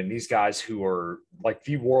Don Layman, these guys who are like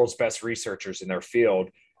the world's best researchers in their field,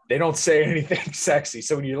 they don't say anything sexy.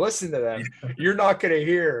 So when you listen to them, you're not going to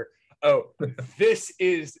hear, oh, this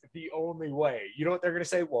is the only way. You know what they're going to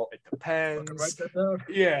say? Well, it depends.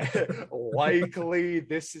 Yeah, likely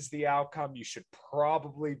this is the outcome. You should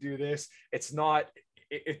probably do this. It's not,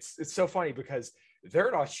 it's so funny because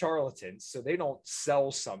they're not charlatans, so they don't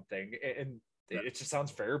sell something. And it just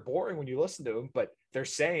sounds very boring when you listen to them, but they're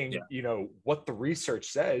saying, you know, what the research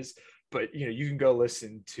says. But, you know, you can go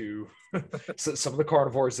listen to some of the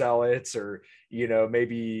carnivore zealots, or, you know,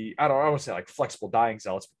 maybe, I want to say like flexible dieting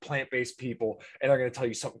zealots, plant-based people, and they're going to tell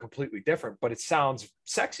you something completely different, but it sounds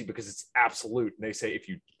sexy because it's absolute. And they say, if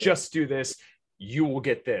you just do this, you will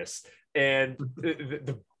get this. And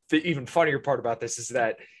the even funnier part about this is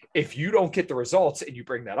that if you don't get the results and you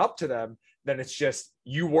bring that up to them, then it's just,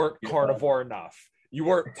 you weren't carnivore enough. You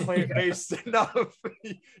weren't plant-based enough.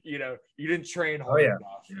 You know, you didn't train hard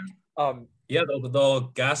enough.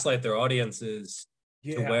 They'll gaslight their audiences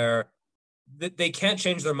to where they can't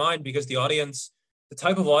change their mind, because the audience, the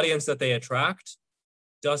type of audience that they attract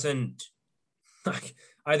doesn't, like,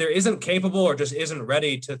 either isn't capable or just isn't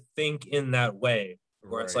ready to think in that way,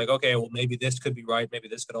 where it's like, okay, well, maybe this could be right, maybe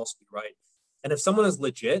this could also be right. And if someone is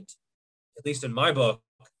legit, at least in my book,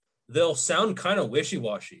 they'll sound kind of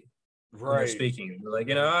wishy-washy when they're speaking. They're like,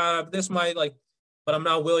 you know, this might, like, but I'm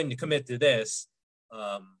not willing to commit to this.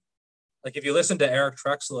 Like, if you listen to Eric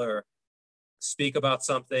Trexler speak about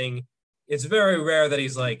something, it's very rare that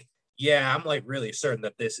he's like, yeah, I'm like really certain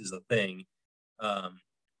that this is a thing.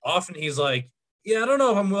 Often he's like, yeah, I don't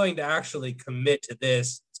know if I'm willing to actually commit to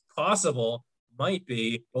this. It's possible, might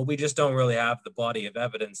be, but we just don't really have the body of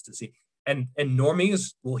evidence to see. And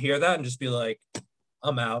normies will hear that and just be like,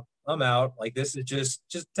 I'm out. Like, this is just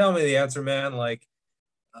tell me the answer, man. Like,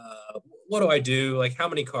 what do I do? Like, how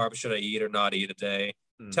many carbs should I eat or not eat a day?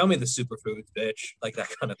 Tell me the superfoods, bitch. Like, that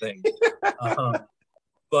kind of thing.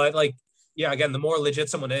 But like, yeah, again, the more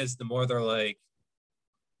legit someone is, the more they're like,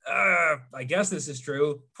 I guess this is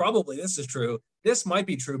true. Probably this is true. This might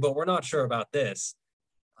be true, but we're not sure about this.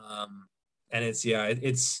 And it's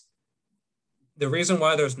the reason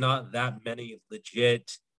why there's not that many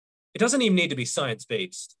legit. It doesn't even need to be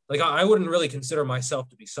science-based. Like, I wouldn't really consider myself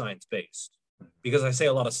to be science-based, because I say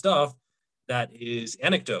a lot of stuff that is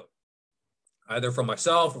anecdote, either from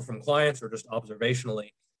myself or from clients or just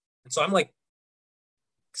observationally. And so I'm like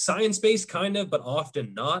science-based kind of, but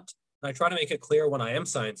often not. And I try to make it clear when I am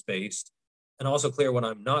science-based and also clear when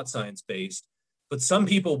I'm not science-based. But some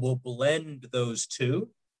people will blend those two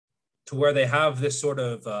to where they have this sort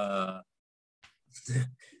of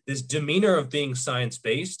this demeanor of being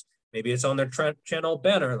science-based. Maybe it's on their channel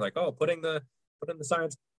banner, like, oh, putting the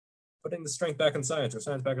strength back in science, or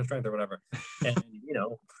science back in strength, or whatever. And, you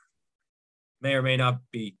know, may or may not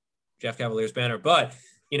be Jeff Cavalier's banner, but,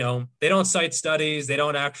 you know, they don't cite studies. They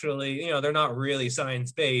don't actually, you know, they're not really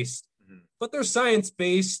science-based, but they're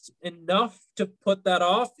science-based enough to put that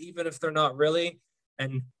off, even if they're not really.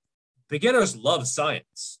 And beginners love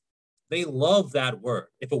science. They love that word.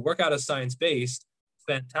 If a workout is science-based,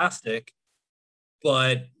 fantastic,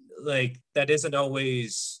 but like, that isn't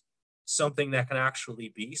always something that can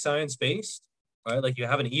actually be science-based, right? Like, you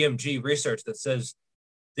have an EMG research that says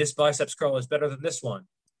this biceps curl is better than this one.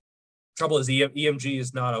 Trouble is, EMG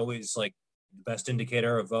is not always like the best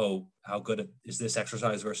indicator of, oh, how good is this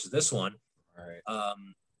exercise versus this one. Right.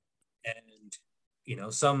 And, you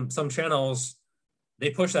know, some channels,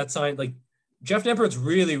 they push that science. Like, Jeff Nimpert's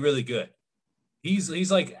really, really good.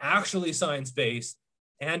 He's like actually science-based,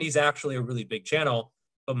 and he's actually a really big channel.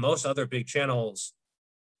 But most other big channels,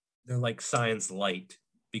 they're like science light,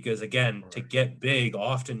 because again, to get big,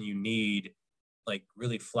 often you need like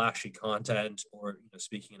really flashy content, or, you know,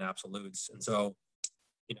 speaking in absolutes. And so,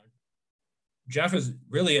 you know, Jeff is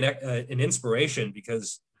really an inspiration,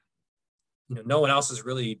 because, you know, no one else has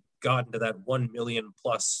really gotten to that 1 million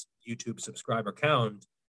plus YouTube subscriber count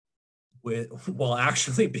while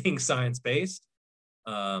actually being science-based.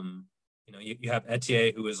 You know, you have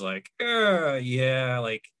Etier, who is like,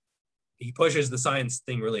 like, he pushes the science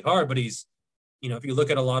thing really hard, but he's, you know, if you look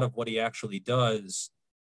at a lot of what he actually does,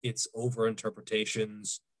 it's over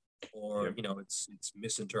interpretations, or, you know, it's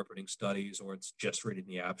misinterpreting studies, or it's just reading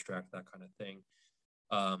the abstract, that kind of thing.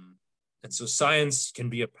 And so science can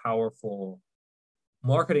be a powerful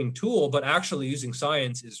marketing tool, but actually using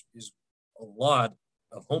science is a lot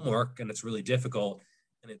of homework, and it's really difficult,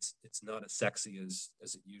 and it's not as sexy as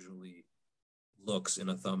it usually looks in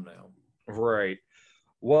a thumbnail. Right.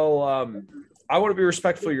 Well, I want to be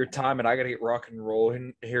respectful of your time, and I got to get rock and roll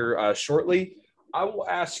in here shortly. I will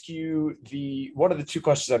ask you one of the two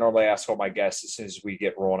questions I normally ask all my guests as soon as we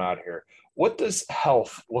get rolling out here. What does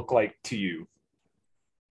health look like to you?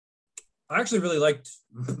 I actually really liked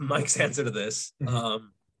Mike's answer to this.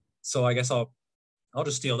 So I guess I'll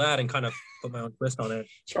just steal that and kind of put my own twist on it.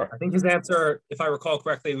 Sure. I think his answer, if I recall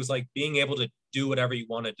correctly, was like being able to do whatever you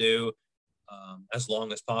want to do as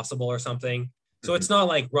long as possible or something. So it's not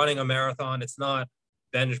like running a marathon. It's not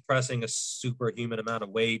bench pressing a superhuman amount of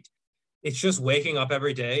weight. It's just waking up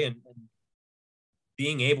every day and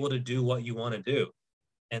being able to do what you want to do.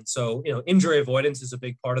 And so, injury avoidance is a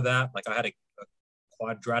big part of that. Like I had a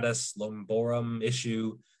quadratus lumborum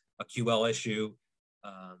issue, a QL issue,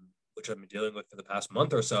 which I've been dealing with for the past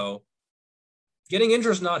month or so. Getting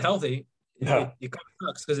injured is not healthy. It kind of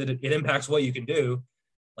sucks because it impacts what you can do.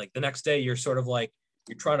 Like the next day, you're sort of like,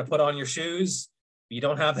 you're trying to put on your shoes, but you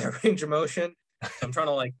don't have that range of motion. So I'm trying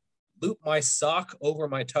to like loop my sock over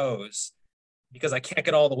my toes because I can't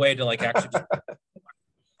get all the way to like actually just put my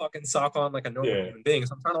fucking sock on like a normal human being.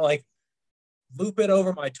 So I'm trying to like loop it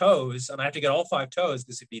over my toes, and I have to get all 5 toes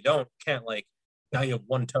because if you can't like, now you have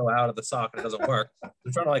 1 toe out of the sock and it doesn't work.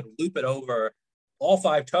 I'm trying to like loop it over all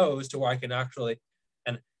 5 toes to where I can actually,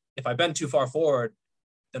 and if I bend too far forward,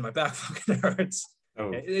 then my back fucking hurts. Oh.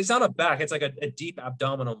 It's not a back, it's like a deep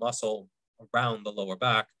abdominal muscle around the lower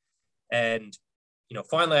back. And,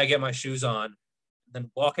 finally I get my shoes on. Then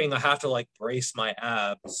walking, I have to like brace my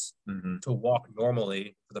abs to walk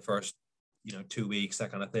normally for the first, 2 weeks, that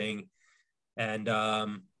kind of thing. And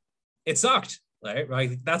it sucked, right?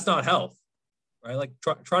 Like that's not health, right? Like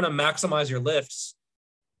trying to maximize your lifts.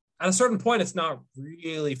 At a certain point, it's not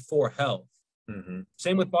really for health.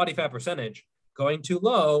 Same with body fat percentage. Going too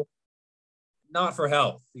low, not for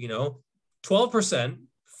health. 12%,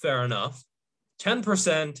 fair enough.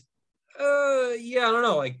 10%, yeah, I don't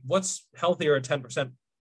know. Like, what's healthier at 10%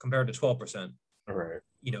 compared to 12%? All right.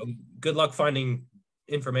 Good luck finding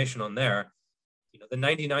information on there. The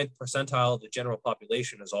 99th percentile of the general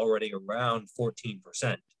population is already around 14%.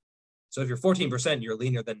 So if you're 14%, you're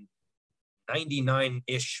leaner than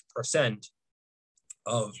 99-ish%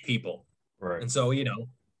 of people. Right. And so,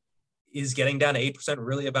 is getting down to 8%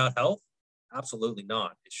 really about health? Absolutely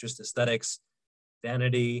not. It's just aesthetics,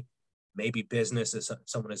 vanity, maybe business as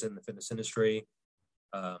someone is in the fitness industry.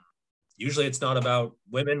 Usually it's not about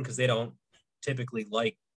women because they don't typically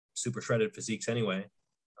like super shredded physiques anyway.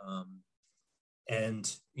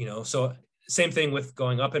 And, so same thing with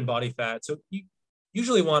going up in body fat. So you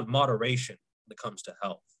usually want moderation when it comes to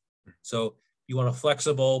health. So you want a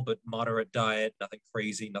flexible but moderate diet, nothing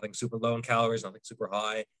crazy, nothing super low in calories, nothing super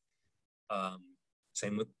high.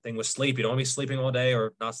 Same thing with sleep. You don't want to be sleeping all day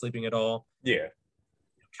or not sleeping at all. Yeah.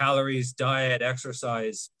 Calories, diet,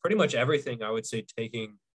 exercise, pretty much everything. I would say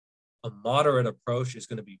taking a moderate approach is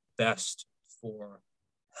going to be best for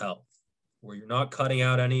health, where you're not cutting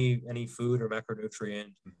out any food or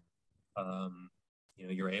macronutrient.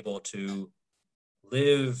 You're able to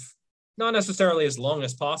live not necessarily as long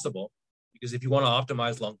as possible, because if you want to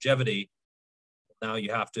optimize longevity, now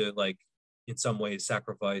you have to like in some ways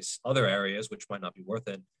sacrifice other areas, which might not be worth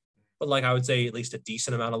it. But like I would say at least a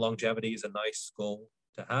decent amount of longevity is a nice goal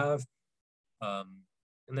to have. And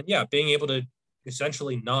then, being able to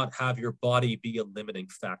essentially not have your body be a limiting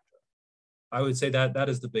factor. I would say that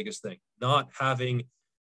is the biggest thing. Not having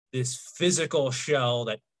this physical shell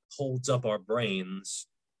that holds up our brains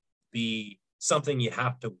be something you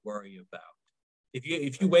have to worry about.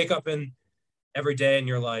 If you wake up in every day and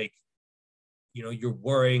you're like, you're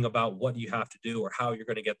worrying about what you have to do or how you're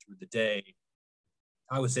going to get through the day,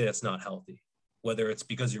 I would say that's not healthy. Whether it's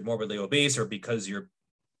because you're morbidly obese or because you're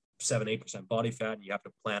 7-8% body fat and you have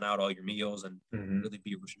to plan out all your meals and really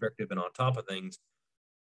be restrictive and on top of things.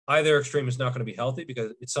 Either extreme is not going to be healthy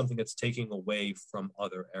because it's something that's taking away from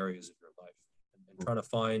other areas of your life. And trying to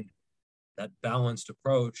find that balanced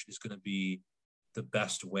approach is going to be the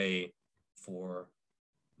best way for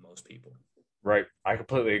most people. Right. I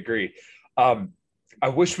completely agree. I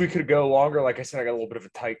wish we could go longer. Like I said, I got a little bit of a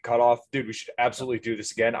tight cutoff. Dude, we should absolutely do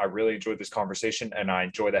this again. I really enjoyed this conversation and I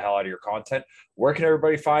enjoy the hell out of your content. Where can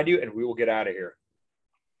everybody find you? And we will get out of here.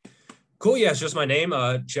 Cool. Yeah, it's just my name,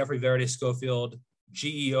 Jeffrey Verity Schofield,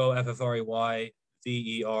 GeoffreyVer,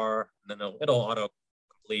 and then it'll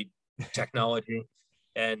auto-complete technology.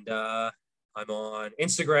 And I'm on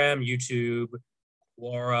Instagram, YouTube,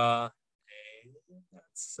 Quora, and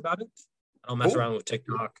that's about it. I'll mess around with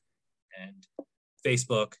TikTok and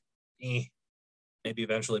Facebook, maybe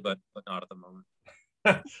eventually, but not at the moment.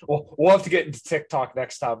 Well, we'll have to get into TikTok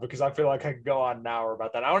next time because I feel like I could go on an hour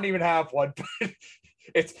about that. I don't even have one, but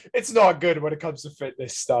it's not good when it comes to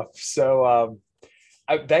fitness stuff. So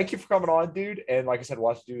thank you for coming on, dude. And like I said,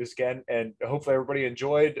 we'll have to do this again. And hopefully everybody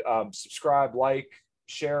enjoyed. Subscribe, like,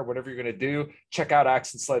 share, whatever you're going to do. Check out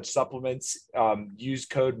Axe and Sledge supplements. Use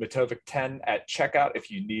code Matovic10 at checkout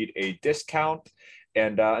if you need a discount.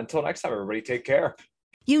 And until next time, everybody, take care.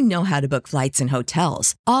 You know how to book flights and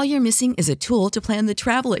hotels. All you're missing is a tool to plan the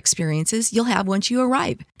travel experiences you'll have once you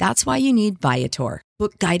arrive. That's why you need Viator.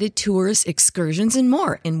 Book guided tours, excursions, and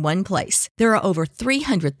more in one place. There are over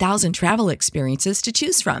 300,000 travel experiences to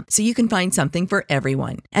choose from, so you can find something for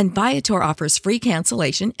everyone. And Viator offers free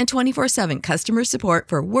cancellation and 24/7 customer support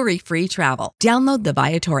for worry-free travel. Download the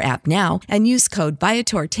Viator app now and use code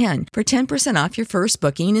Viator10 for 10% off your first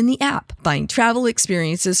booking in the app. Find travel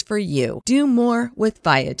experiences for you. Do more with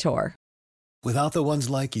Viator. Without the ones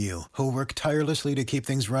like you, who work tirelessly to keep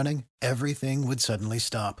things running, everything would suddenly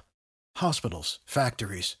stop. Hospitals,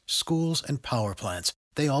 factories, schools, and power plants,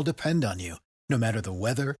 they all depend on you. No matter the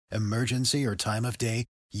weather, emergency, or time of day,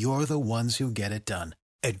 you're the ones who get it done.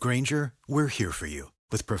 At Grainger, we're here for you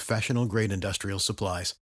with professional-grade industrial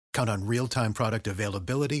supplies. Count on real-time product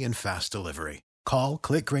availability and fast delivery. Call,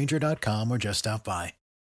 click Grainger.com, or just stop by.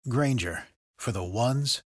 Grainger, for the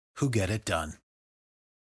ones who get it done.